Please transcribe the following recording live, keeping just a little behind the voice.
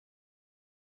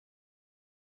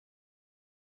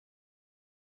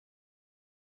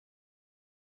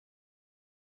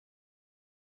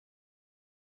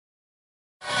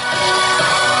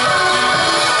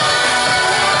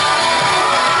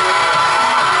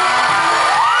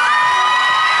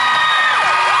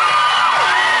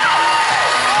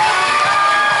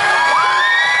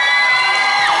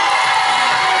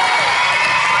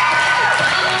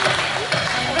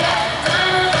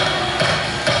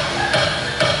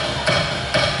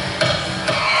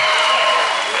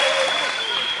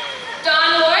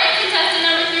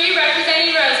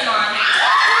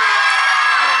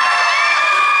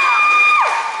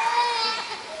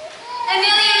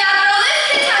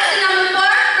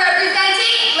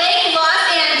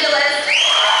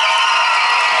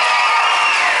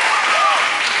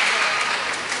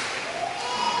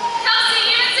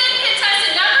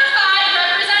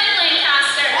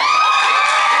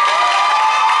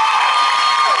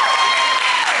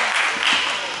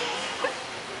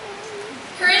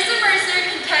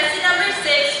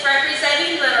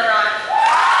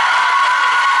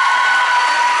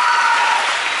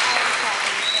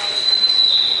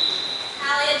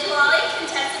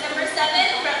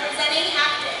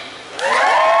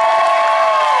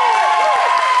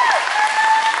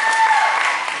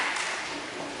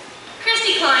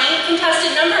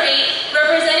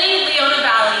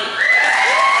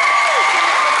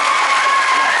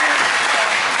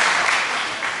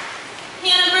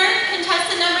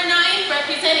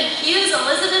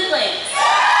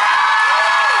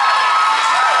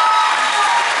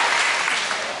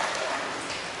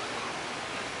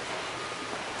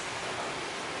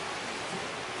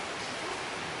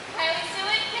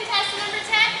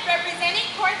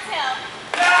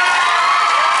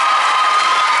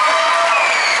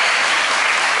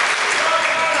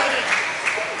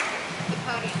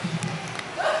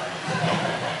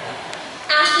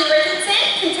Richardson,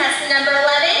 contestant number 11,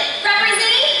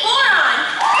 representing Boron.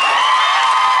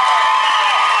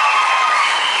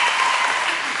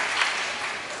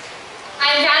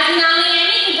 I'm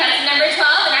Jasmine, contestant number 12,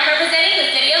 and I'm representing the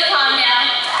city of Palmdale.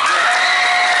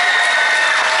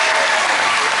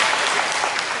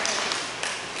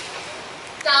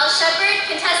 Shepard,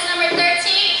 contestant number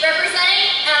 13, representing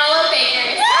Antelope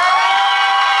Acres.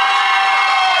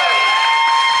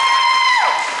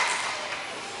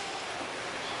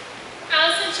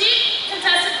 Allison,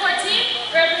 contestant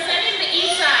 14, representing the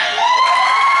east side.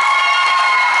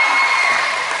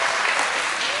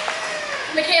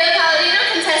 Michaela, Palladino,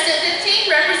 contestant 15,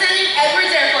 representing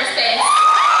Edwards Air Force Base.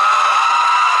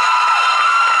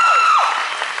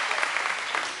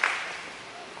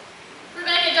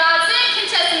 Rebekah, Dodson,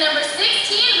 contestant number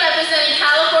 16, representing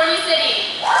California City.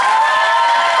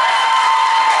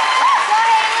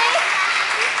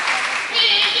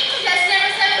 Hailee, contestant number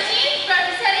 17,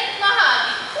 representing Mojave.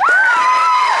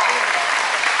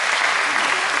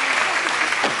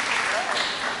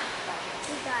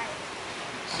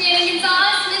 Shannon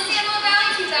Gonzalez, Miss Antelope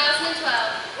Valley 2012.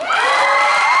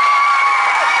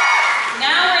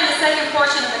 Now we're in the second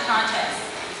portion of the contest.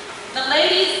 The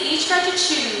ladies each got to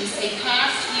choose a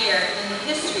past year in the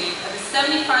history of the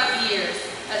 75 years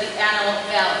of the Antelope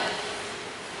Valley.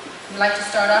 We'd like to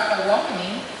start off by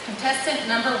welcoming contestant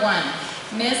number 1,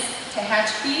 Miss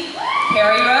Tehachapi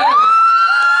Perry Rose.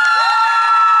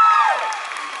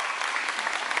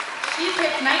 She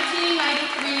picked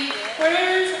 1993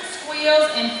 quarters, squeals,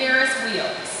 and Ferris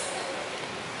wheels.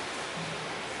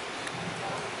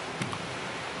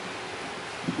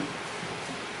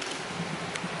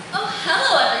 Oh,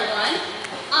 hello everyone.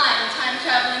 I'm a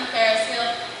time-traveling Ferris wheel,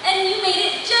 and you made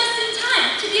it just in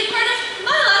time to be a part of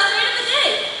my last ride of the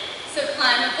day. So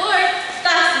climb aboard,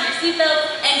 fasten your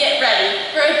seatbelt, and get ready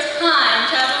for a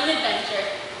time-traveling adventure.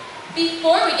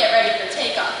 Before we get ready for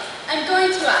takeoff, I'm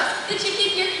going to ask that you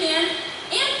keep your hands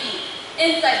and feet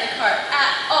inside the car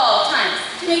at all times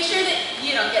to make sure that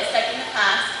you don't get stuck in the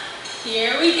past.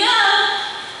 Here we go.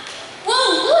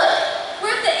 Whoa, look!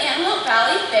 We're at the Antelope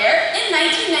Valley Fair in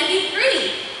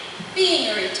 1993. Being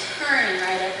a returning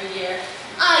ride every year,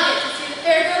 I get to see the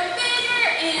fair grow bigger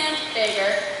and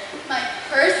bigger. My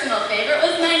personal favorite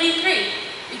was 93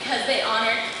 because they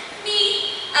honored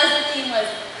me as the theme was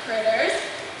critters,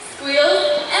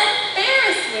 squeals, and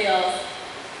Ferris wheels.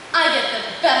 I get the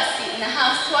best seat in the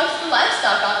house to watch the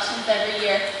livestock auctions every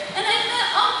year, and I've met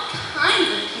all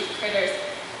kinds of cute critters.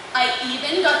 I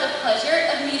even got the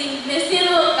pleasure of meeting Miss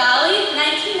Antelope Valley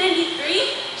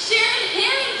 1993, Sharon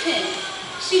Harrington.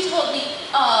 She told me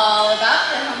all about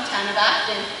her hometown of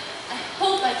Acton. I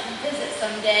hope I can visit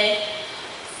someday.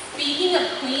 Speaking of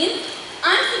queens,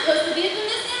 I'm supposed to be at the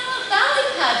Miss Antelope Valley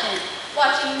Pageant,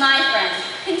 watching my friend,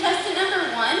 contestant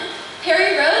number 1,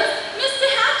 Perry Rhodes, Miss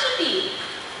Tehachapi.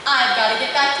 I've got to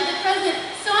get back to the present,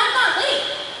 so I'm not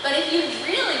late. But if you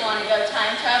really want to go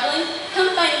time traveling,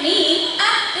 come find me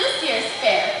at this year's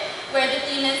fair, where the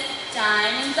theme is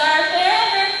Diamonds Are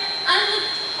Forever. I'm the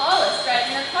tallest ride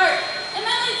in the park, and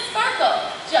my lights sparkle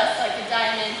just like a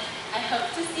diamond. I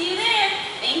hope to see you there.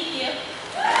 Thank you.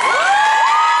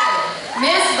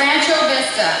 Miss Rancho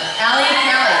Vista, Alea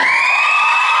Jalali.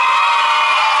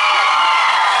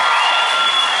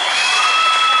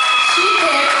 She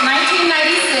picked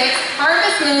 1996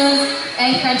 Harvest Moons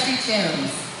and Country Tunes.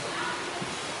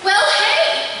 Well,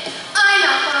 hey, I'm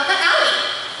Alfalfa Allie,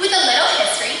 with a little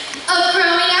history of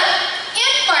growing up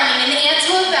and farming in the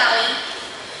Antelope Valley.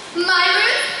 My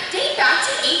roots date back to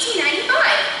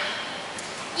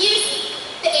 1895. You see,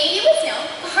 the AV was known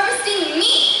for harvesting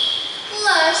meat,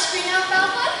 lush green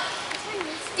alfalfa.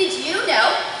 Did you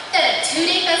know that a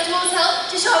 2-day festival was held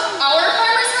to show off our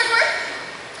farmers' hard work?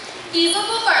 These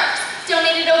local farmers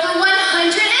donated over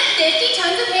 150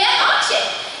 tons of hay at auction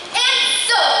and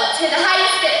sold to the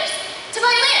highest bidders to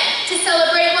buy land to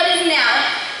celebrate what is now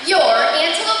your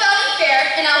Antelope Valley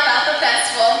Fair and Alfalfa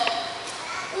Festival.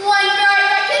 One fair I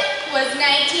reckon was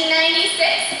 1996,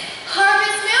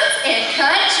 Harvest Moons and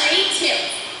Country Tunes.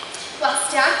 While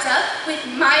stacked up with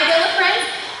my bill of friends,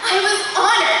 I was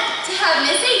honored to have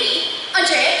Miss A.B.,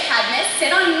 Andrea Cadmus,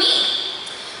 sit on me.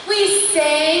 We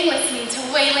sang listening to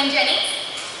Waylon Jennings,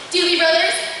 Doobie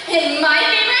Brothers, and my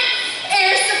favorite,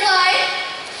 Air Supply.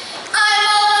 I'm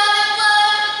all out of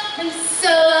love, I'm so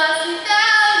lost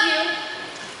without you.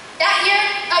 That year,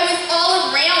 I was all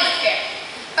around the fair,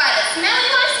 by the smelly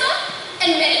livestock,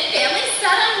 and many families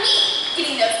sat on me,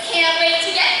 getting those can't wait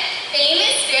to get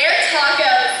famous fair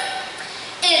tacos.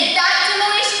 And that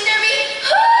demolition derby,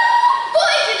 oh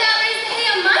boy, did that raise the hay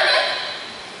on my neck.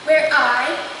 Where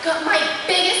I got my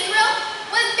biggest thrill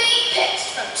was being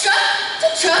pitched from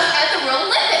truck at the World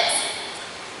Olympics.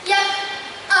 Yep,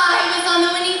 I was on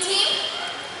the winning team.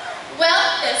 Well,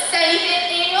 the 75th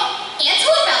annual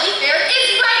Antelope Valley Fair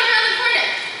is right around the corner.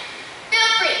 Feel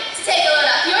free to take a load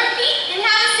off your feet and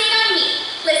have a seat on me,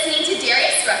 listening to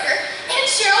Darius Rucker and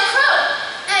Cheryl Crow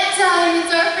at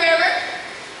Diamonds Are Forever.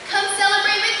 Come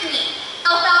celebrate with me.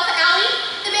 Alfalfa Alley,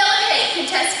 the bale of hay,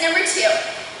 contestant number 2.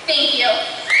 Thank you.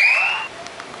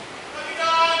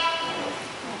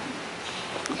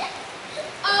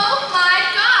 Oh my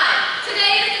God!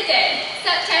 Today is the day.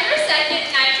 September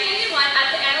 2nd, 1981 at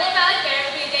the Antelope Valley Fair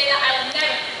will be a day that I will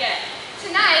never forget.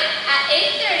 Tonight at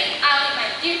 8:30, I'll meet my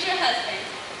future husband,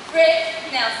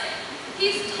 Rick Nelson.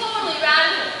 He's totally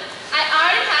radical. I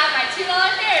already have my $2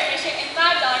 fair admission and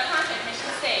 $5 concert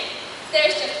admission saved.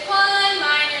 There's just one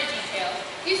minor detail.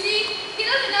 You see, he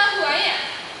doesn't know who I am.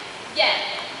 Yet.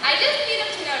 I just need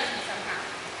him to notice me somehow.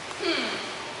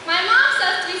 My mom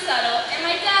says to be subtle, and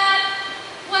my dad,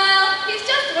 well, he's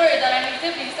just worried that I'm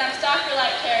exhibiting some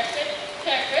stalker-like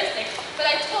characteristics, but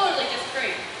I totally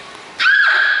disagree.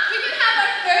 We can have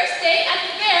our first date at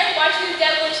the fair watching the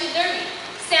demolition derby.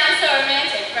 Sounds so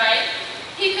romantic, right?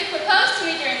 He could propose to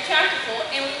me during the tractor pull,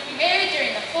 and we would be married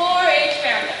during the 4-H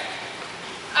roundup.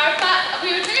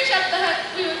 We would finish up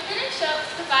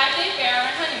the 5-day fair on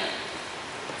our honeymoon.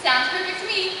 Sounds perfect to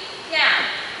me. Now,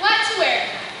 what to wear?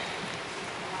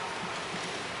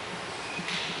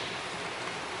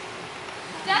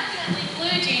 Definitely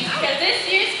blue jeans, because this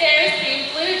year's fair is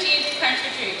themed blue jeans and country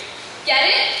dreams. Get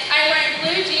it? I'm wearing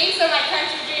blue jeans so my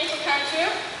country dreams will come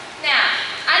true. Now,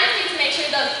 I just need to make sure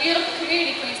those beautiful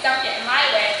community queens don't get in my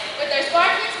way with their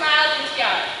sparkling smiles and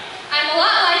tiaras. I'm a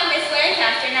lot like Miss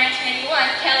Lancaster in 1981,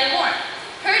 Kelly Moore.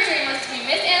 Her dream was to be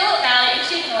Miss Antelope Valley, and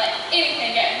she didn't let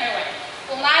anything get in her way.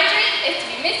 Well, my dream is to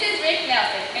be Mrs. Rick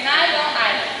Nelson, and I won't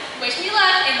either. Wish me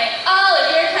luck, and may all of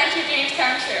your country dreams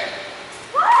come true.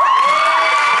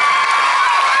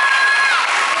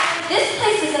 This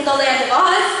place isn't the land of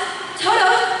Oz.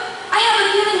 Toto, I have a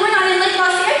feeling we're not in Lake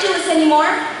Los Angeles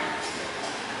anymore.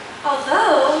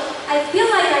 Although, I feel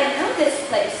like I know this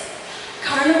place.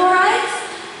 Carnival rides,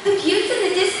 the buttes in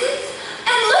the distance,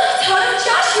 and look, Toto,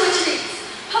 Joshua trees.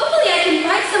 Hopefully I can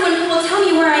find someone who will tell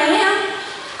me where I am.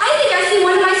 I think I see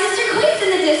one of my sister queens in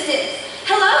the distance.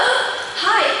 Hello?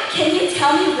 Hi, can you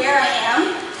tell me where I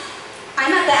am?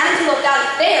 I'm at the Antelope Valley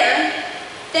Fair.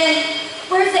 Then,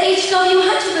 where's the HW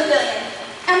Hunter Pavilion?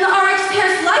 And the RX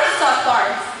Paris Livestock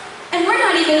Barns? And we're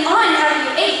not even on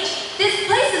Avenue H. This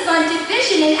place is on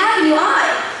Division and Avenue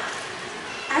I.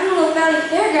 Antelope Valley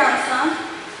Fairgrounds, huh?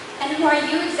 And who are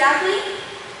you exactly?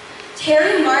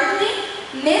 Terry Markley,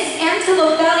 Miss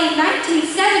Antelope Valley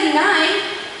 1979.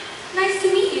 Nice to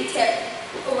meet you, Terry.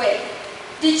 Oh, wait.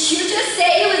 Did you just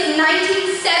say it was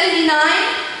 1979?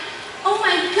 Oh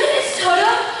my goodness,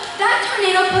 Toto. That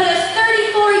tornado put us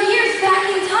 34 years back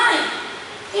in time.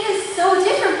 It is so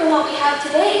different from what we have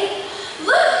today.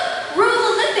 Look,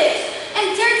 Rural Olympics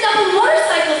and daredevil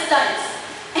motorcycle stunts.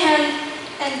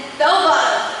 And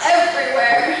bell-bottoms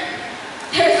everywhere.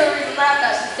 There's a reason that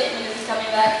fashion statement isn't coming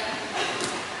back.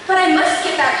 But I must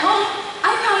get back home.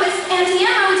 I promised Auntie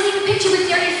Emma would take a picture with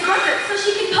Darius Rucker so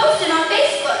she could post it on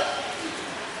Facebook.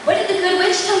 What did the good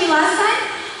witch tell me last time?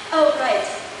 Oh, right.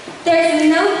 There's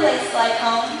no place like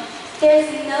home. There's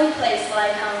no place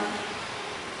like home.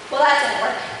 Well, that didn't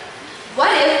work. What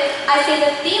if I say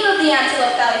the theme of the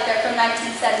Antelope Valley Fair from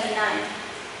 1979?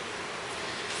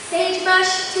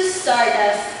 Sagebrush to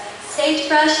stardust.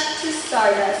 Sagebrush to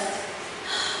stardust.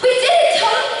 We did it,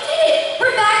 Tony! We did it!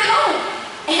 We're back home!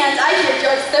 And I hear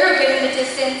George Thorogood in the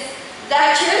distance.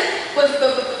 That trip was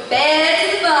bad to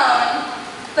the bone.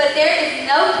 But there is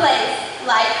no place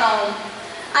like home.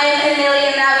 I am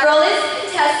Emilia Mavrolas,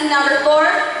 contestant number 4,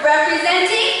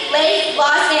 representing Lake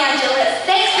Los Angeles.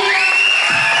 Thanks for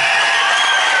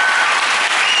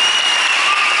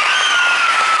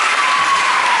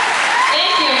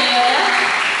Thank you, Emilia.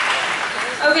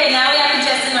 Okay, now we have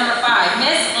contestant number 5,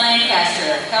 Miss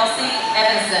Lancaster, Kelsey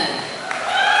Evenson.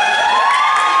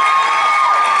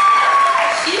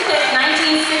 She picked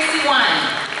 1961,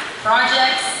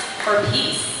 Projects for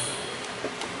Peace.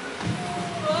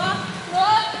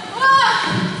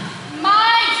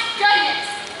 My goodness!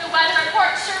 The weather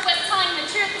report sure was telling the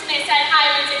truth when they said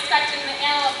high winds expected in the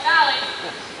Antelope Valley.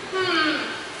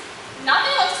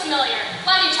 Nothing looks familiar.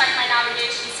 Let me check my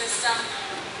navigation system.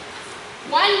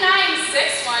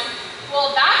 1961.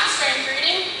 Well, that's a strange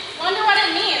reading. Wonder what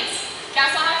it means.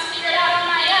 Guess I'll have to figure it out on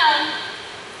my own.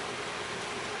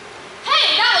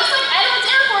 Hey, that looks like Edwards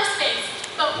Air Force Base.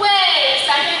 But wait a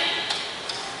second.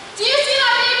 Do you see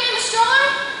that baby in the stroller?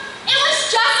 It looks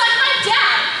just like my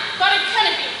dad. But it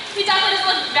couldn't be. He definitely doesn't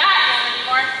look that young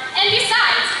anymore.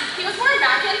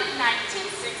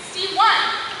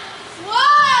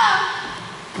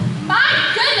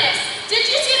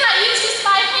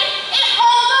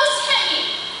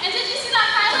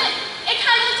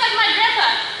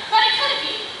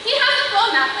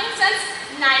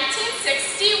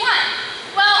 1961.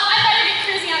 Well, I better get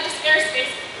cruising out this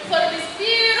airspace with one of these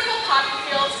beautiful poppy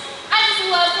fields. I just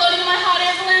love floating in my hot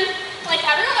air balloon. Like,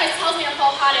 everyone always tells me I'm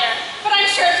full of hot air, but I'm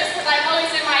sure it's just because I'm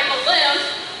always in my balloon.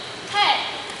 Hey,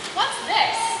 what's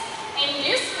this? A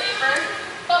newspaper?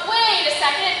 But wait a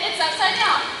second, it's upside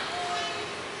down.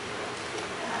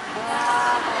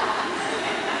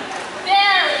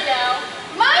 There we go.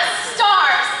 My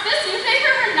stars! This newspaper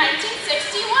from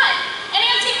 1961. An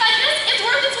antique like this is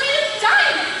worth its weight in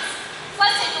diamonds.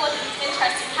 Let's take a look at these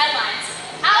interesting headlines.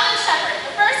 Shepard,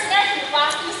 the first American to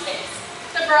blast into space.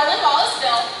 The Berlin Wall is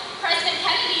built. President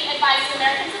Kennedy advises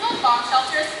Americans to build bomb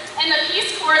shelters, and the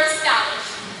Peace Corps is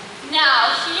established.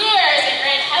 Now, here's a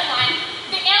great headline.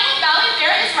 The Antelope Valley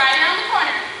Fair is right around the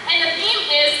corner, and the theme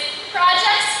is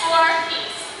Projects for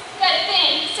Peace. Good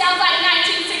thing. Sounds like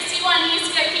 1961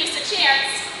 used to give peace a chance.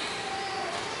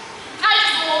 I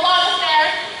just love the fair.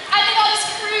 I think I'll just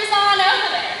cruise on over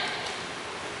there.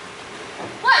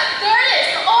 Look, there it is,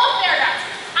 the old fairgrounds.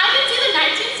 I can see the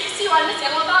 1961 Miss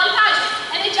Antelope Valley Pageant,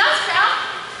 and they just crowned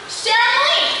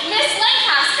Miss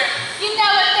Lancaster. You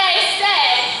know what they say.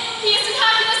 Peace and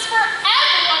happiness for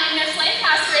everyone when Miss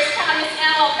Lancaster is crowned Miss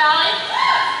Antelope Valley.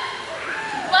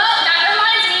 Well, that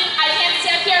reminds me, I can't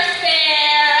stay up here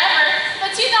forever. The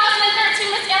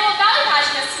 2013 Miss Antelope Valley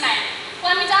Pageant is tonight.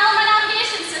 Let me download my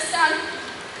navigation system.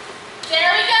 There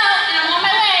we go, and I'm on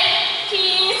my way.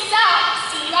 Peace out.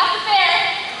 See you at the fair.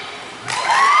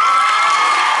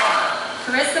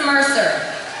 Carissa Mercer.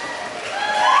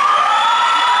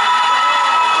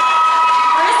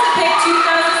 Picked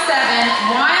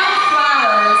 2007 Wild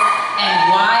Flowers and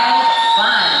Wild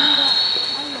Fun.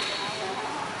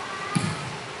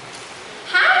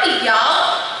 Howdy,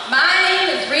 y'all. My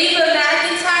name is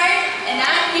McIntyre, and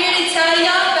I'm here to tell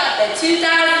y'all about the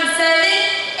 2007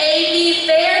 AP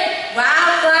Fair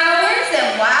Wild Flowers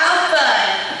and Wild Fun.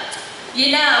 You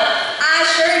know, I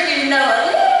sure do know a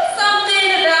little something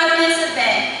about this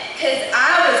event, because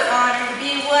I was honored to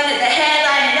be one of the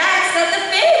headlining acts at the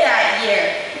fair that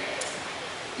year.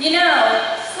 You know,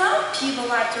 some people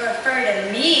like to refer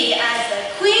to me as the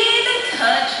queen of the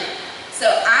country, so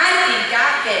I think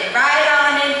I fit right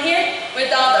on in here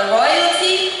with all the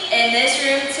royalty in this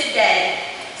room today.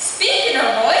 Speaking of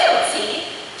royalty,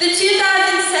 the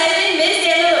 2007 Miss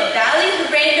Antelope Valley who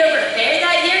reigned over fair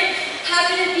that year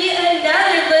happened to be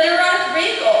another Little Rock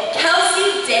wrinkle,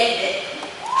 Kelsey David.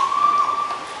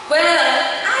 Well,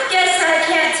 I guess I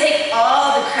can't take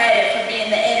all the credit for being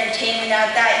the entertainment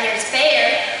at that year's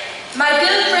fair. My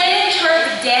good friend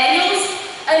Charlie Daniels,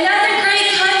 another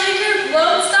great country group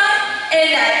Lone Star,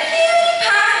 and that cutie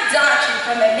pie Dodson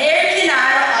from American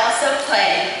Idol also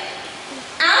played.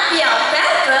 Alfie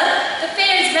Alfalfa, the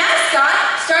fair's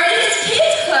mascot, started his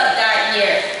kids club that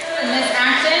year. Miss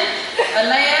Acton,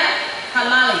 Alea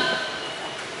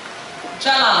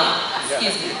Jalali.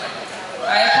 Excuse me.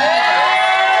 I apologize.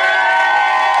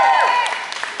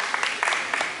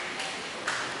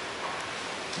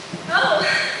 Oh,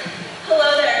 hello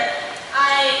there.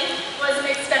 I wasn't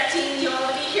expecting you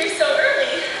all to be here so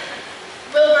early.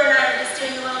 Wilbur and I were just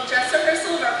doing a little dress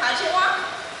rehearsal of our pageant walk.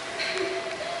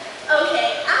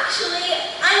 Okay, actually,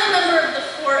 I'm a member of the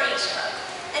 4-H club,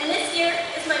 and this year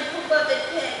is my beloved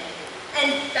pig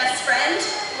and best friend,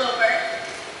 Wilbur.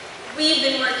 We've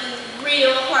been working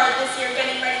real hard this year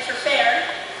getting ready for fair.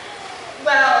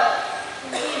 Well,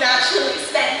 we've actually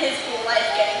spent his whole life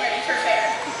getting ready for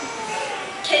fair.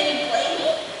 Can you blame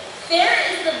me? Fair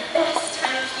is the best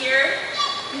time of year,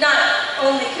 not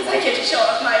only because I get to show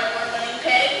off my award-winning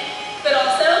pig, but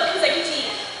also because I get to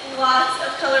eat lots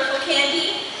of colorful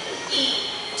candy, eat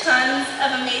tons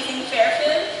of amazing fair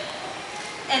food,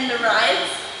 and the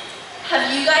rides.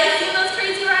 Have you guys seen those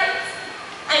crazy rides?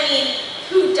 I mean,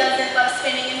 who doesn't love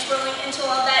spinning and twirling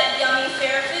until all that yummy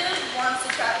fair food wants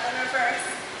to travel in reverse?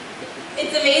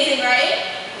 It's amazing, right?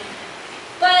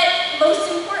 But most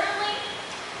importantly,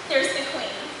 there's the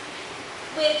queen,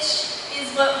 which is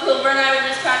what Wilbur and I were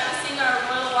just practicing our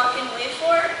royal walk and wave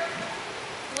for.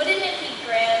 Wouldn't it be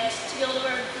grand to be able to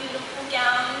wear beautiful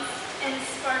gowns and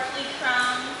sparkly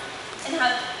crowns and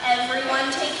have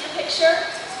everyone take your picture?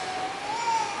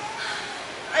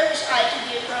 I wish I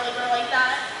could be a girly girl like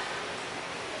that.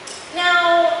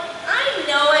 Now, I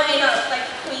know I may not look like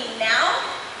the queen now,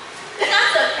 but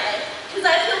that's okay, because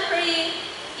I feel pretty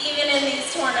even in these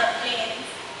torn up jeans.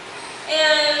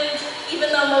 And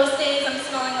even though most days I'm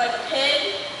smelling like a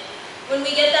pig, when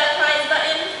we get that prize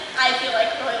button, I feel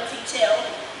like royalty too.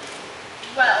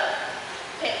 Well,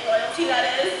 pig royalty,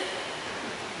 that is.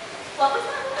 What was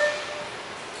that word?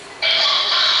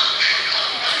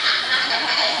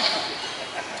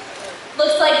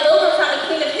 Looks like Wilbur found a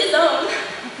queen of his own.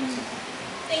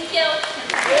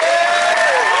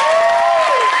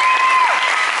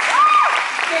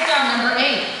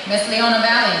 Leona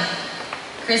Valley,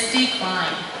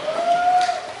 Klein.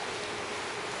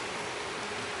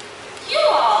 You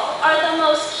all are the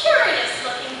most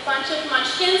curious-looking bunch of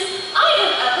munchkins I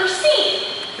have ever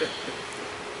seen.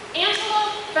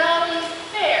 Antelope Valley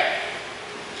Fair.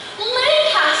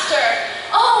 Lancaster!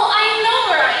 Oh, I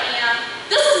know where I am.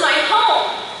 This is my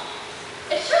home.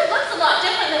 It sure looks a lot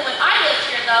different than when I lived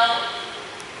here, though.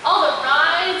 All the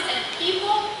rides and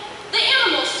people, the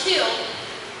animals, too.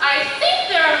 I think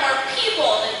there are more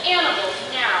people than animals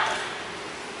now.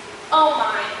 Oh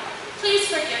my, please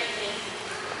forgive me.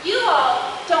 You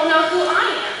all don't know who I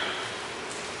am.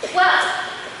 Well,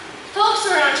 folks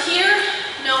around here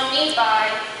know me by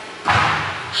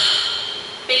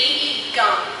Baby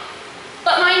Gum.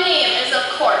 But my name is, of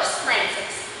course,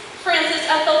 Frances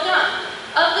Ethel Gum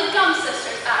of the Gum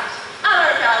Sisters Act at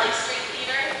our Valley Street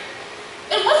Theater.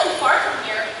 It wasn't far from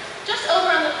here, just over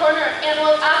on the corner of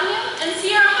Antelope Avenue and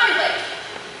Sierra Highway.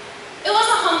 It was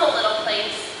a humble little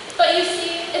place, but you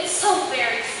see, it's so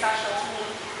very special to me.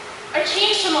 I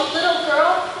changed from a little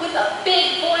girl with a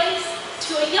big voice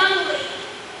to a young lady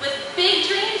with big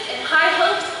dreams and high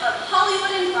hopes of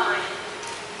Hollywood and Vine.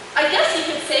 I guess you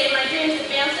could say my dreams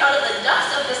advanced out of the dust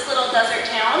of this little desert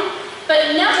town,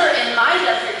 but never in my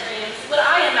desert dreams would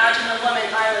I imagine the woman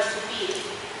I was to be.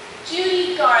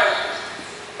 Judy Garland,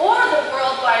 or the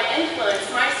worldwide influence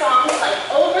my songs like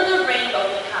Over the Rainbow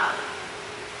would have.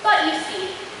 But you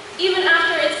see, even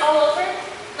after it's all over,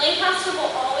 Lancaster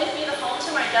will always be the home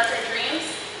to my desert dreams,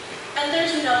 and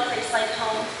there's no place like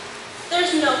home.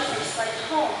 There's no place like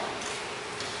home.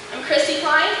 I'm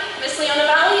Klein, Miss Leona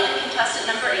Valley, and contestant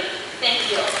number 8.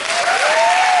 Thank you.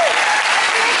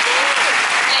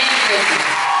 Thank you, Chrissy.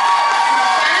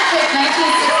 Pageant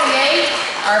 1968,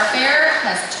 our fair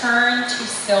has turned to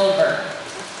silver.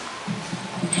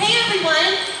 Hey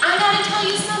everyone, I gotta tell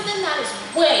you something that is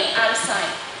way out of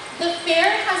sight. The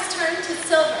fair has turned to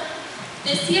silver.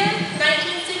 This year,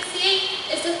 1968,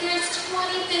 is the fair's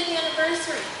 25th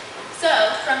anniversary. So,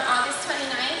 from August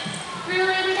 29th through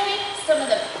Labor Day, some of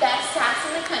the best acts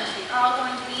in the country are all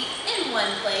going to be in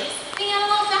one place, the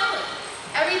Antelope Valley.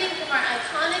 Everything from our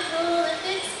iconic Rural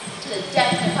Olympics to the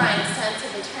death-defying stunts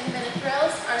of the Tournament of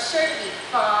Thrills are sure to be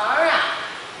far out.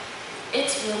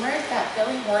 It's rumored that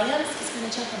Billy Williams is going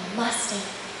to jump a Mustang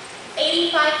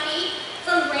 85 feet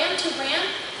from ramp to ramp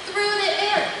through the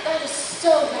air. That is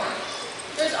so rad.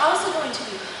 There's also going to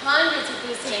be hundreds of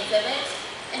booths and exhibits,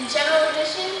 and general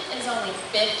admission is only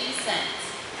 50 cents.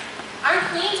 Our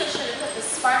queens are sure to put the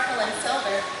sparkle in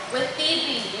silver with the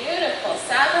beautiful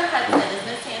Sabra Hudson as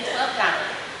Miss Antelope Valley.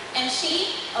 And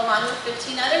she, along with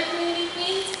 15 other community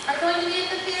queens, are going to be at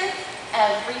the fair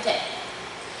every day.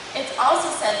 It's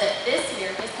also said that this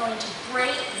year is going to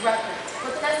break records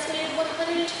with an estimated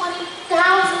 120,000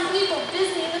 people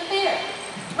visiting the fair.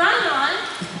 Run on!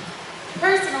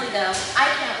 Personally though, I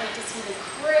can't wait to see the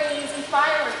crazy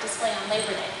firework display on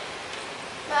Labor Day.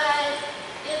 But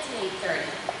it's 8:30.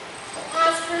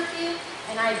 Past curfew,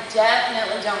 and I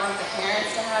definitely don't want the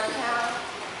parents to have a cow.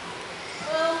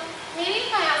 Well, maybe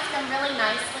if I ask them really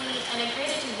nicely and agree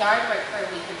to do yard work for a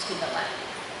week or two, they'll let me.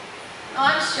 Oh,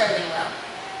 I'm sure they will.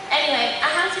 Anyway, I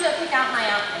have to go pick out my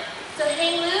outfit. So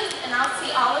hang loose, and I'll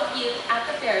see all of you at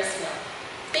the Ferris wheel.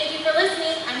 Thank you for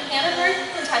listening. I'm Hannah Burk,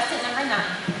 contestant number 9.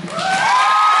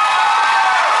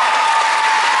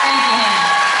 Thank you,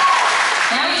 Hannah.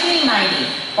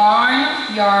 1990,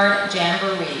 Barnyard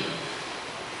Jamboree.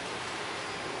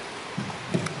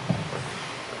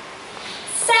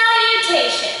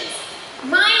 Salutations!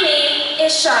 My name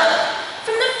is Charlotte,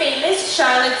 from the famous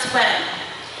Charlotte's Web.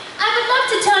 I would love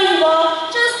to tell you all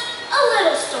just a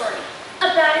little story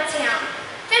about a town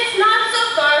that's not so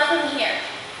far from here,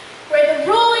 where the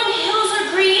rolling hills are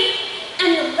green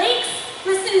and the lakes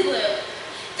glisten blue.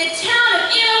 The town of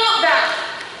Antelope Valley.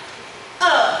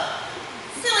 Oh,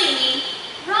 silly me,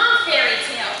 wrong fairy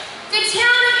tale. The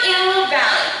town of Antelope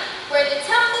Valley, where the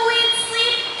tumbleweeds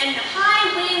sleep and the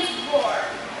high winds roar.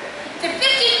 The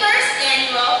 51st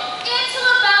annual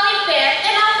Antelope Valley Fair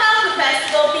and Alfalfa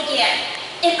Festival began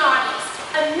in August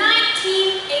of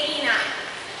 1989,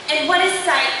 and what a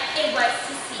sight it was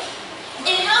to see.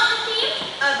 It held the theme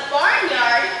of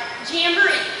Barnyard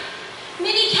Jamboree.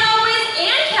 Many cowboys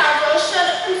and cowgirls showed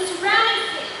up from surrounding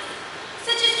cities,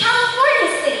 such as California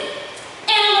City,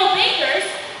 Antelope Acres,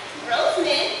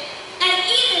 Rosamond, and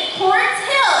even Quartz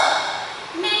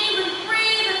Hill. Many would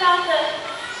brave about the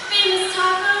famous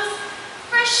tacos,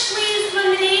 fresh squeezed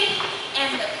lemonade,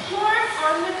 and the corn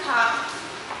on the cob.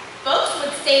 Folks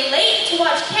would stay late to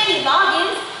watch Kenny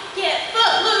Loggins get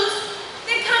footloose,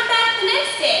 then come back the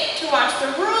next day to watch the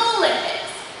Rural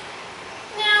Olympics.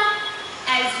 Now,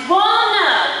 as you all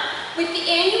know,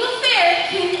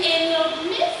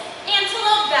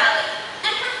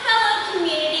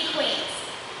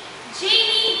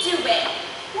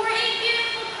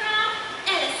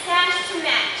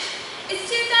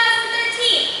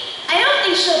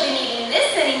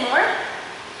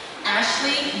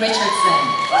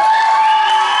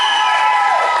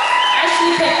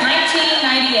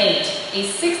 1998, a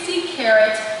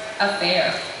 60-carat affair.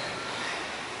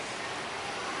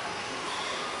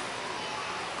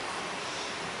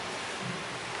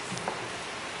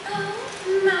 Oh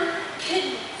my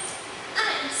goodness. I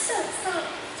am so excited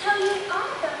to tell you all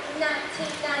about the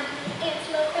 1990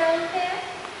 Antelope Valley Fair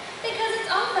because it's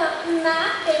all about my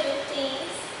favorite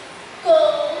things,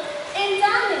 gold and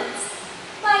diamonds.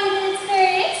 Why, even its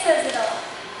very name says it all,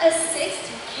 a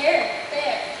 60-carat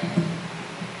fair.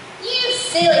 You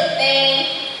silly thing.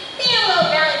 The Antelope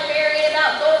Valley Fair ain't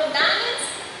about gold and diamonds.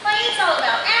 Why, it's all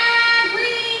about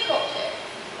agriculture.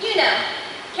 You know,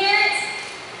 carrots,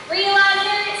 real live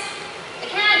carrots, the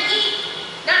kind you eat,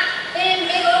 not them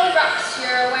big old rocks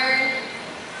you're wearing.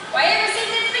 Why, ever since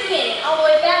its beginning, all the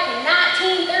way back in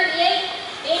 1938,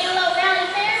 the Antelope Valley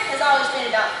Fair has always been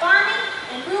about farming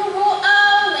and rural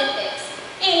Olympics.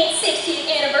 And its 60th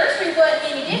anniversary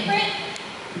wasn't any different.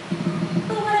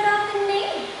 But what about the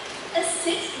name? A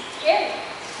 60-carat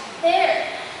fair.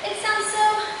 It sounds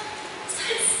so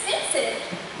expensive.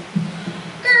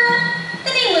 Girl,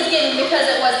 the name was given because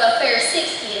it was the fair's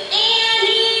 60th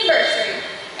anniversary.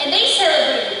 And they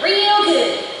celebrated real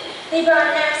good. They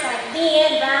brought acts like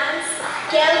Leanne Vines,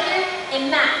 Gallagher, and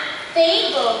my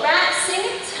favorite rap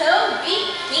singer,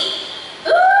 Toby Keith.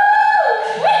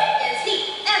 Ooh, is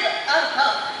he ever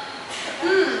home?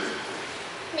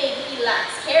 Maybe he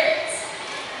likes carrots.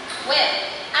 Well,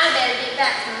 I better get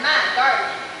back to my garden.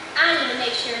 I need to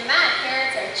make sure my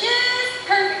carrots are just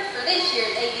perfect for this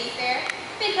year's AV Fair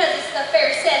because it's the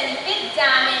fair's 75th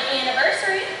diamond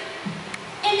anniversary.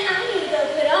 And I need to go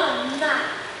put on my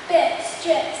best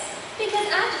dress because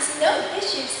I just know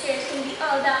this year's fair is going to be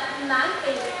all about my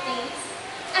favorite things.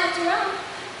 After all,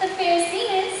 the fair's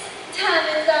theme is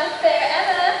diamonds are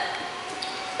forever.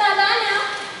 Bye-bye now.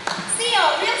 See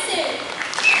y'all real soon.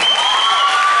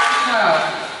 So,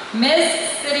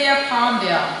 Miss City of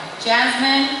Palmdale,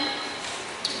 Jasmine,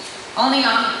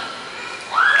 alniami.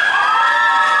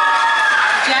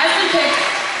 Jasmine picked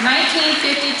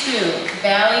 1952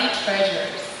 Valley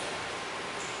Treasures.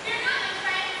 You're not my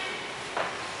friend.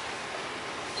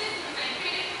 This is my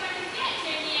greatest important gift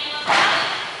here in the Antelope Valley.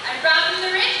 I brought from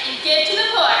the rich and give to the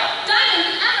poor.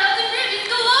 Diamonds and emeralds and rubies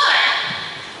galore.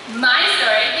 My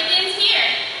story begins here.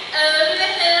 Over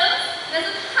the hills,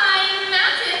 nestled high in the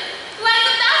mountains, lies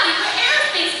a valley where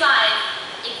aerospace flies.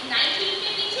 It's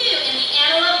 1952 and the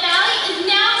Antelope Valley is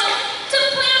now to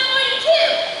Plan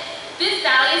 42. This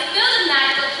valley is filled with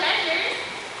magical treasures.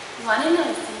 Want to know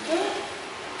a secret?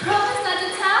 Promise not to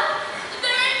tell?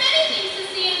 There are many things to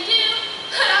see and do,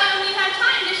 but I only have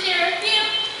time to share a few.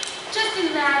 Just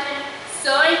imagine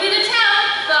soaring through the town,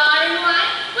 far and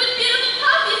wide, with beautiful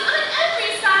poppies on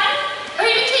every side, or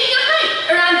even taking a hike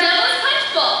around Devil's Punch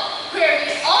Bowl, where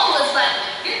we always let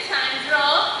the good times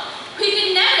roll. We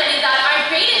could never leave out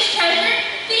our greatest treasure,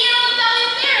 the Antelope Valley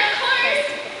Fair, of course.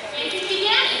 It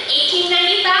began in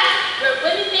 1895, where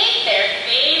women made their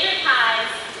favorite pies.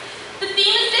 The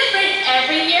theme is different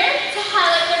every year to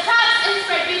highlight their crops and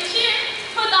spread good cheer.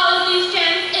 With all of these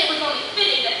gems, it was only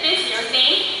fitting that this year's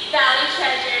name, Valley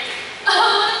Treasures.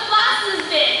 Oh, what a blast it has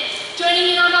been!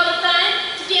 Joining in on all the fun,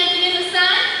 dancing in the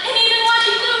sun, and even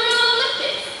watching the Rural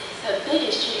Olympics. The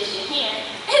biggest tradition here.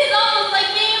 It's almost like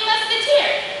being a musketeer.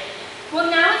 Well,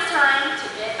 now it's time to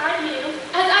bid adieu,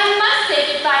 as I must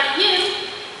say goodbye to you.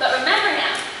 But remember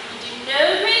now, you do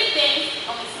no great things,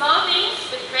 only small things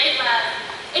with great love.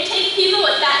 It takes people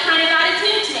with that kind of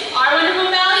attitude to make our wonderful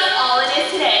valley all it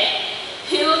is today.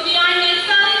 Who will be our next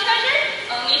Valley Treasure?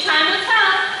 Only time will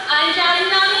tell. I'm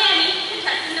Jasmine alniami,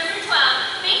 contestant number 12.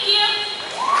 Thank you.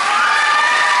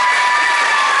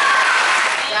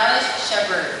 Dallas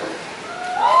Shepard.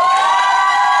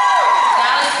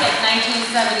 Dallas picked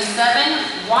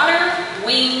 1977 Water,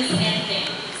 Wings, and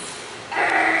Things.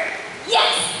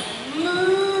 Yes!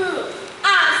 Moo!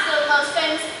 I'm still the most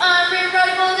famous unreal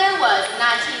rodeo bull there was in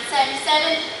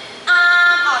 1977.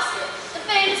 I'm Oscar, the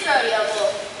famous rodeo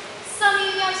bull. Some of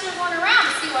you guys are going around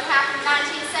to see what happened in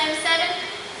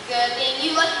 1977. Good thing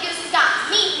you lucky gooses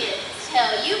got me here to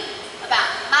tell you about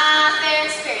my fair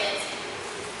experience.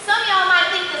 Some of y'all might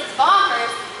think this is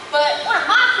bonkers, but one of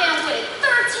my fans waited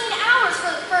 13 hours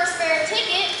for the first fair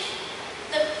ticket.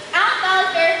 The Antelope Valley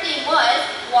Fair theme was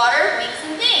water, wings,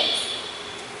 and things.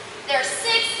 There are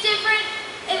 6 different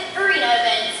arena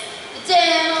events: the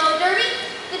Demo Derby,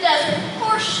 the Desert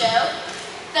Horse Show,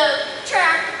 the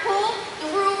Tractor Pull, the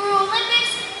Rural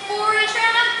Olympics, 4-H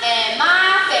Roundup, and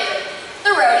my favorite,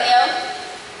 the rodeo.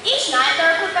 Each night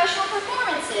there are professional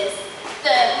performances.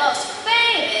 The most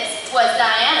famous was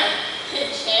Diana,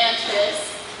 Enchantress.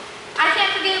 I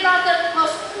can't forget about the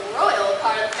most royal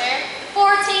part of the fair, the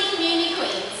 14 community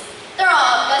queens. They're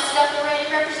all stood up and ready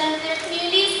to represent their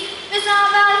communities, Miss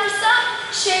Antelope Valley herself,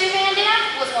 Sherry Van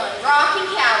Dam, was going rocking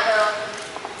cowgirl.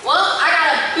 Well, I got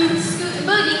a boot scootin'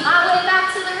 boogie my way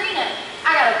back to the arena. I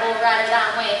got a bull rider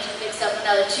down way to fix up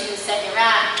another 2-second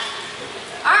ride.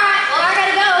 Alright, well I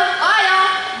gotta go. Bye y'all.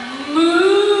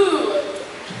 Moo!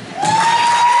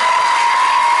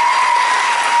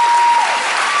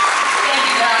 Thank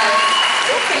you guys.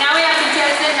 Okay, now we have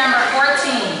contestant number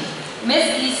 14, Miss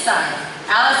Eastside,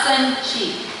 Allison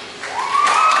Cheek.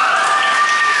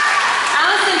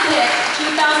 Allison picked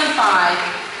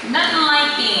 2005, Nothing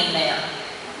Like Being There.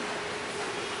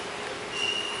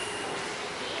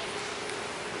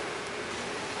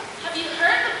 Have you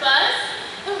heard the buzz?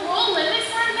 The World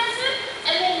Olympics were invented,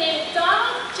 and they named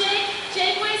Donald J.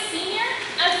 Jagway Sr.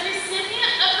 as the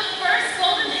recipient of the first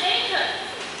golden haycock.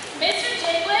 Mr.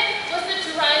 Jagway was the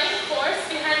driving force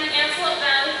behind the Antelope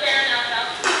Valley Fair and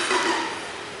Alfalfa.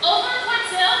 Over in Fort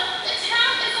Hill, the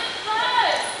town is a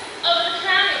buzz over the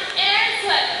crowning Erin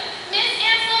Sweat, Miss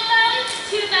Antelope Valley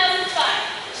 2005.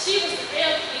 She was the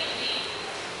real queen.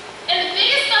 And the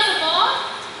biggest buzz of all,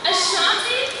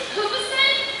 Ashanti,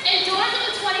 Hoopusay, and Doors of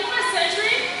the 21st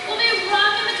Century will be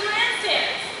rocking the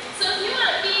grandstands. So if you want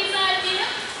a bee's idea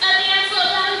at the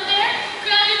Antelope Valley Fair,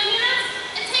 grab your peanuts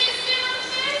and take a spin on the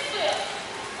Ferris wheel.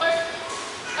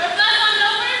 Or buzz on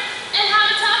over and have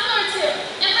a taco or two.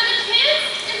 And for the kids,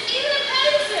 it's even a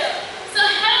petting zoo. So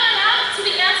head on out to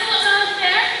the Antelope Valley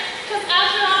Fair, because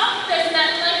after all, there's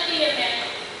nothing like being there.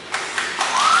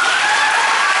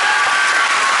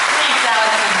 Thanks,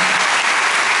 Allison.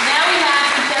 Now we have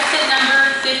contestant number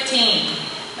 15,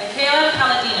 Michaela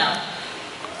Palladino.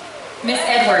 Miss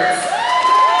Edwards.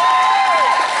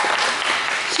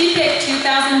 She picked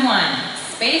 2001,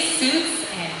 Space Suits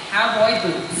and Cowboy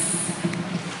Boots.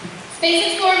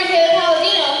 Space Explorer Michaela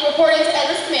Palladino reporting to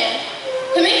Edwards Command.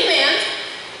 Come in, Command.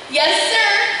 Yes, sir.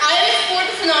 I have explored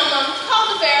the phenomenon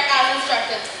called the fair as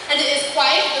instructed, and it is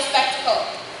quite a spectacle.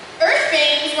 Earth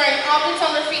beings wearing objects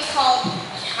on their feet called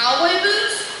cowboy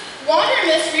boots wander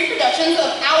amidst reproductions of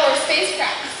our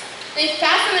spacecrafts. They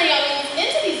fasten their younglings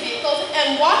into these vehicles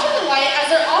and watch in the light as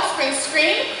their offspring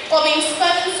scream while being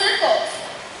spun in circles.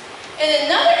 In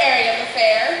another area of the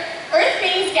fair, Earth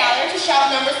beings gather to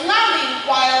shout numbers loudly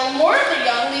while more of their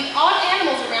young lead odd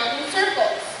animals around in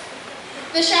circles.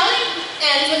 The shouting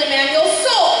ends when the man yells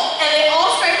 "sold," and they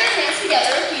all strike their hands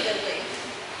together repeatedly.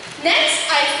 Next,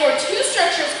 I explored 2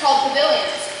 structures called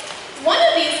pavilions. One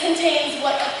of these contains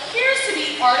what appears to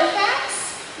be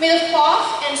artifacts made of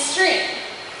cloth and string.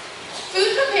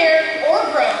 Food prepared or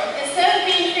grown instead of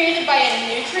being created by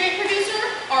a nutrient producer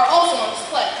are also on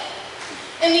display.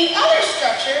 In the other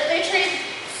structure, they trade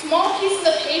small pieces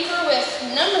of paper with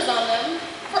numbers on them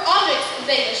for objects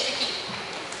they wish to keep.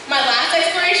 My last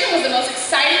exploration was the most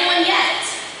exciting one yet.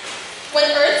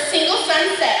 When Earth's single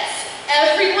sun sets,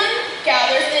 everyone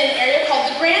gathers in an area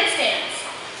called the grandstands.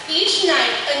 Each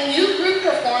night, a new group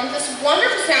performs this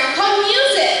wonderful sound called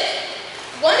music.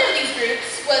 One of these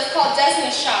groups was called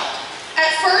Destiny's Child.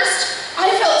 At first,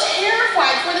 I felt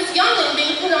terrified for this youngling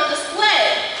being put on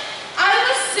display. I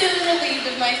was soon relieved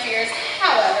of my fears,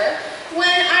 however, when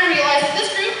I realized that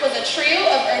this group was a trio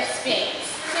of Earth's beings.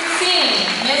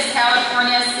 16, Miss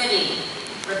California City,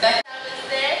 Rebekah.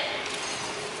 Was there?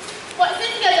 Well,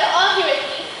 since you guys are all here with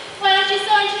me, why don't you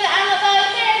soar into the Antelope Valley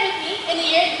Fair with me in the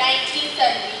year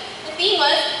 1970? The theme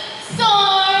was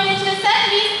Soaring into the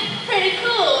 70s. Pretty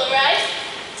cool, right?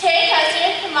 Terry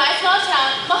Custer from my small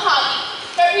town,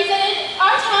 Mojave, represented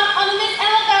our town on the Miss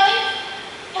Antelope Valley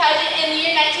pageant in the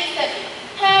year 1970.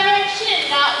 However, she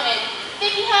did not win.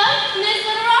 Vicki Hub, Miss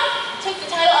Little Rock, took the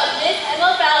title of Miss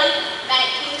Antelope Valley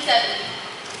 1970.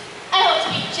 I hope to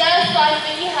be just like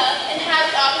Vicki Hub and have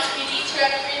the opportunity to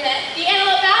represent the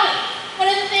Antelope Valley. One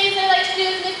of the things I like to do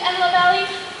with Miss Antelope Valley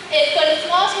is go to a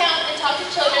small town and talk to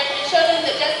children and show them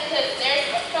that just because they're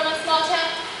from a small town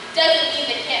doesn't mean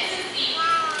they can't succeed.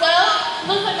 Well,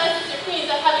 looks like my sister Queen's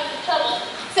are having some trouble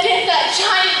setting up that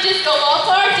giant disco ball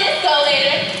for our disco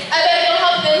later. I better go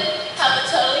help them. Have a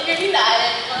totally good night,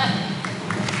 everyone.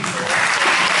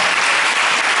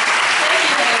 Thank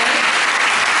you, Hailee.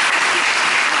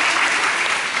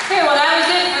 Okay, well that was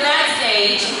it for that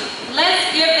stage.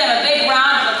 Let's give them a big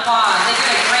round of applause. They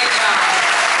did a great job.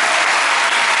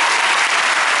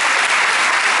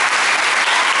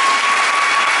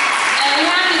 And we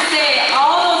have to say,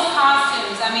 all those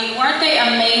costumes, I mean, weren't they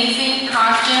amazing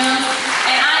costumes?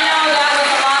 And I know that was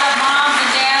a lot of moms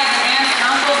and dads and aunts and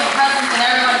uncles and cousins and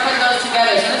everyone put those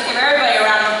together. So let's give everybody a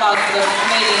round of applause for those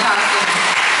amazing costumes.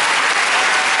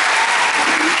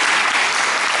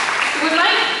 We'd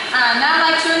now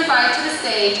like to invite invite to the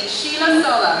stage Sheila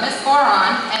Sola, Miss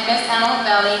Boron, and Miss Antelope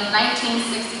Valley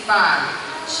 1965.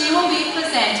 She will be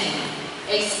presenting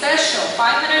a special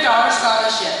 $500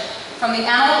 scholarship from the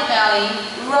Antelope Valley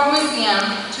Rural Museum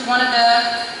to one of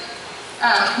the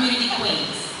community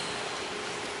queens.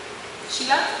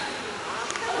 Sheila?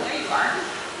 Oh, there you are.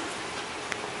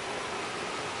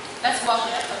 Let's welcome.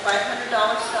 A $500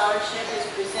 scholarship is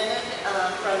presented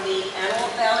from the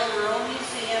Antelope Valley Rural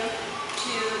Museum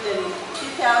to the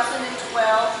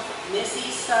 2012 Miss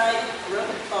Eastside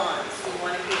Ruben Bonds. We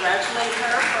want to congratulate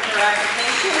her for her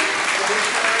application. And wish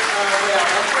her, well,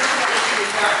 unfortunately she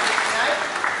is not here tonight,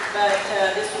 but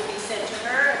this will be sent to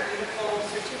her, a beautiful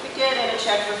certificate and a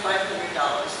check for $500.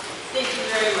 Thank you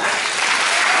very much.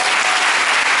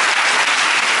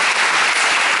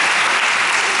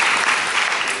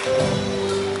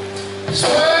 It's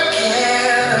working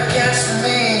against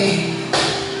me,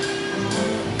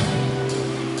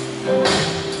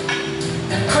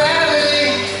 and gravity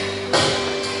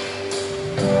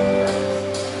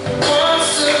wants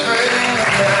to bring me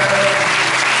down.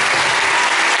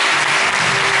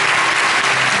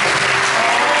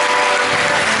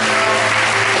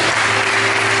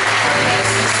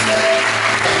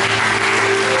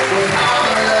 With all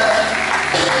the love,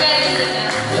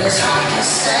 it's hard to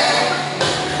say.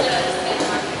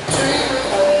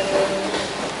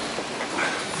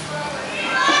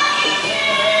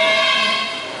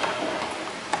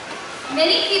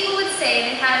 Many people would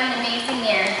say they had an amazing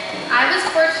year. I was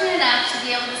fortunate enough to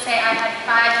be able to say I had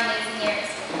 5 amazing years,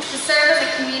 to serve as a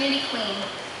community queen.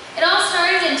 It all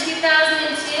started in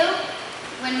 2002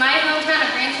 when my hometown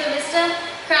of Rancho Vista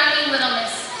crowned me Little Miss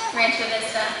Rancho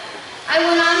Vista. I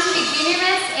went on to be Junior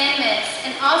Miss and Miss,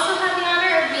 and also had the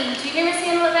honor of being Junior Miss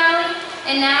Antelope Valley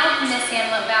and now Miss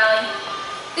Antelope Valley.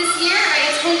 This year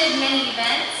I attended many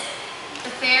events, the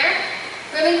fair,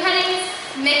 ribbon cuttings,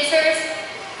 mixers,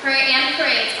 and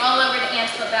parades all over the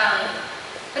Antelope Valley.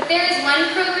 But there is one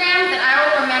program that I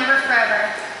will remember forever,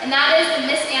 and that is the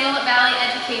Miss Antelope Valley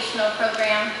Educational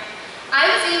Program. I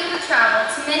was able to travel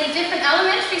to many different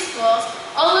elementary schools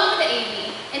all over the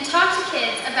AV and talk to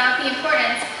kids about the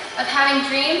importance of having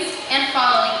dreams and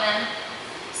following them.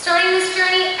 Starting this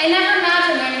journey, I never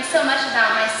imagined learning so much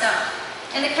about myself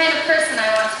and the kind of person I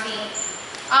want to be.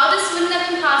 All this wouldn't have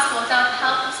been possible without the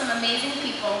help of some amazing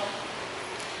people.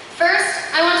 First,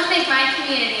 I want to thank my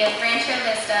community of Rancho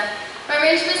Vista, my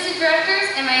Rancho Vista directors,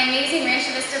 and my amazing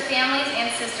Rancho Vista families and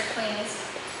sister queens.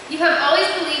 You have always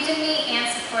believed in me and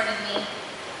supported me.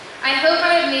 I hope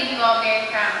I have made you all very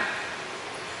proud.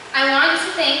 I want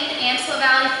to thank the Antelope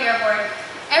Valley Fair Board.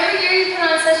 Every year you put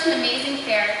on such an amazing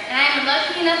fair, and I am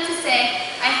lucky enough to say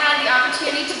I had the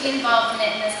opportunity to be involved in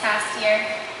it in this past year.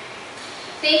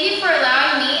 Thank you for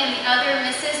allowing me and the other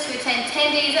misses to attend 10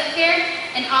 days at fair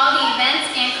and all the events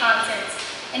and concerts,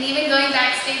 and even going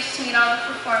backstage to meet all the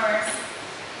performers.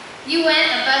 You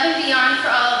went above and beyond for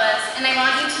all of us, and I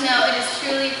want you to know it is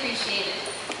truly appreciated.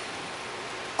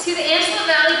 To the Antelope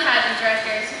Valley Pageant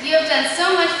directors, you have done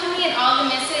so much for me and all the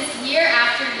misses year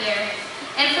after year,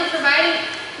 and for providing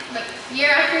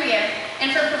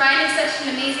such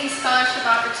an amazing scholarship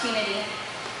opportunity.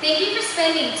 Thank you for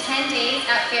spending 10 days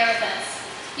at fair with us.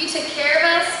 You took care of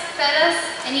us, fed us,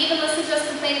 and even listened to us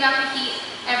complain about the heat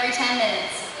every 10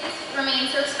 minutes. These remain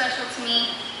so special to me,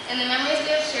 and the memories we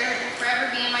have shared will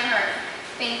forever be in my heart.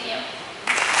 Thank you.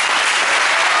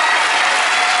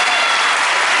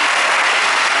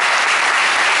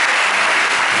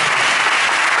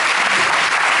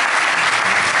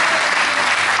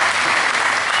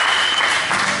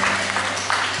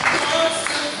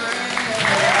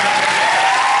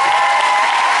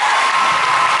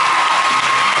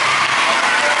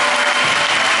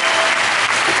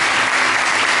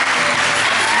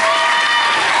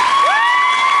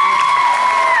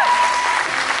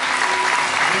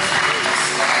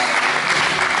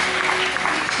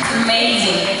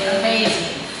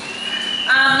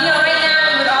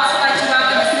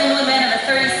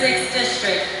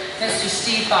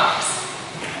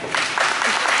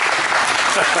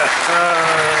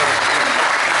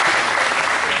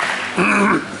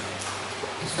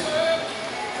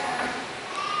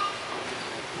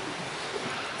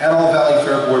 Antelope Valley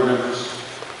Fair Board members,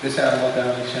 Miss Antelope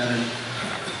Valley Shannon,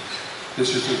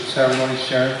 Mr. Ceremony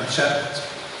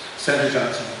Senator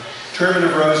Johnson, Tournament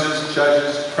of Roses,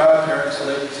 judges, proud parents,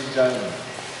 ladies and gentlemen.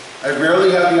 I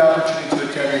rarely have the opportunity to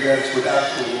attend events with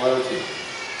actual royalty,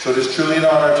 so it is truly an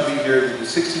honor to be here at the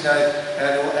 69th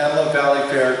Annual Antelope Valley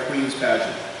Fair Queen's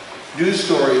Pageant. News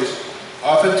stories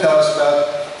often tell us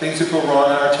about things that go wrong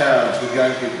in our towns with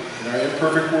young people. In our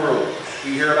imperfect world,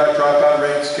 we hear about dropout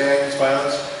rates, gangs,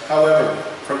 violence. However,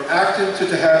 From Acton to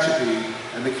Tehachapi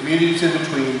and the communities in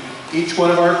between, each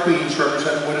one of our queens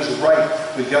represent what is right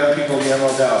with young people in the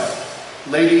Antelope Valley.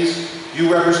 Ladies,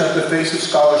 you represent the face of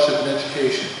scholarship and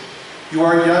education. You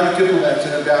are young diplomats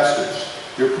and ambassadors.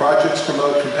 Your projects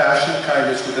promote compassion and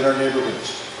kindness within our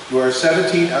neighborhoods. You are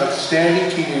 17 outstanding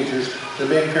teenagers that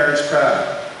make parents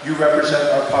proud. You represent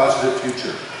our positive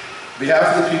future. On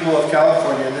behalf of the people of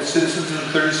California and the citizens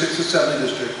of the 36th Assembly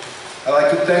District, I'd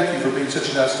like to thank you for being such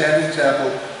an outstanding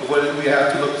example of what we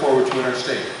have to look forward to in our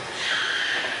state.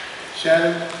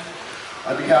 Shannon,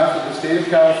 on behalf of the state of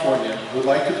California, I would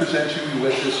like to present you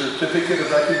with this certificate of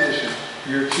recognition for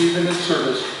your achievement and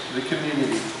service to the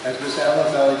community as Miss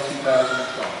Antelope Valley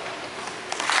 2012.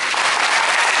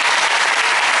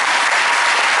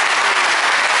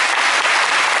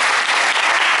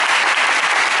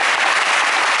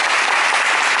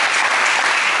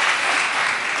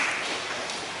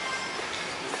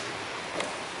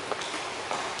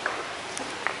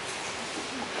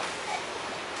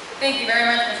 Thank you very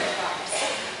much, Mr. Fox.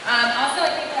 Also, I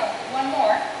think we have one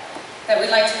more that we'd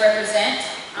like to represent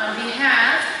on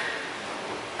behalf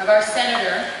of our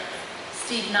Senator,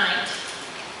 Steve Knight.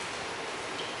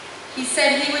 He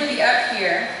said he would be up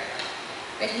here,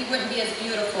 but he wouldn't be as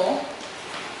beautiful.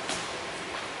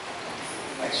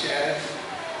 Hi, Shannon.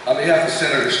 On behalf of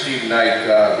Senator Steve Knight,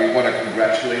 we want to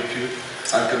congratulate you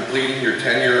on completing your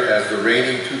tenure as the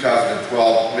reigning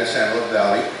 2012 Miss Antelope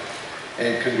Valley,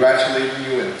 and congratulating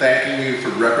you and thanking you for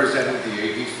representing the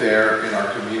AV Fair in our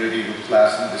community with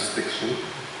class and distinction,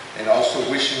 and also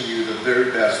wishing you the very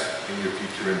best in your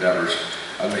future endeavors.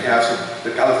 On behalf of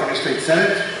the California State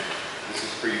Senate, this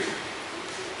is for you.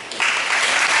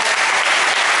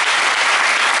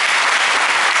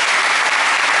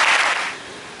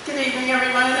 Good evening,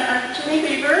 everyone. I'm Jenny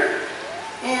Bieber,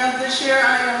 and this year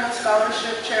I am a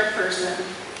scholarship chairperson,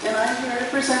 and I'm here to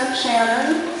present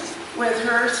Shannon with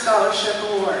her scholarship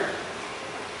award.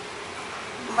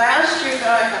 Last year,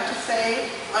 though, I have to say,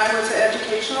 I was the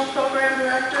educational program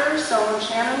director, so when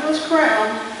Shannon was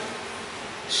crowned,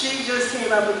 she just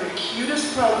came up with the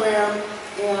cutest program,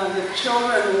 and the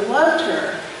children loved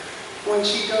her when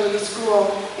she'd go to the school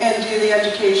and do the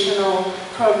educational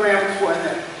program for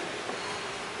them.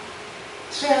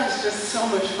 Shannon's just so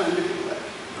much fun to be with.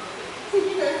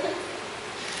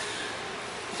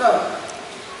 So,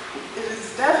 it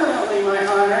is definitely my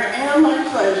honor and my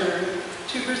pleasure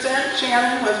to present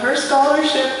Shannon with her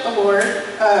scholarship award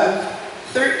of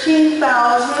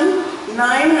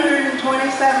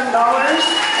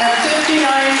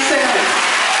 $13,927.59.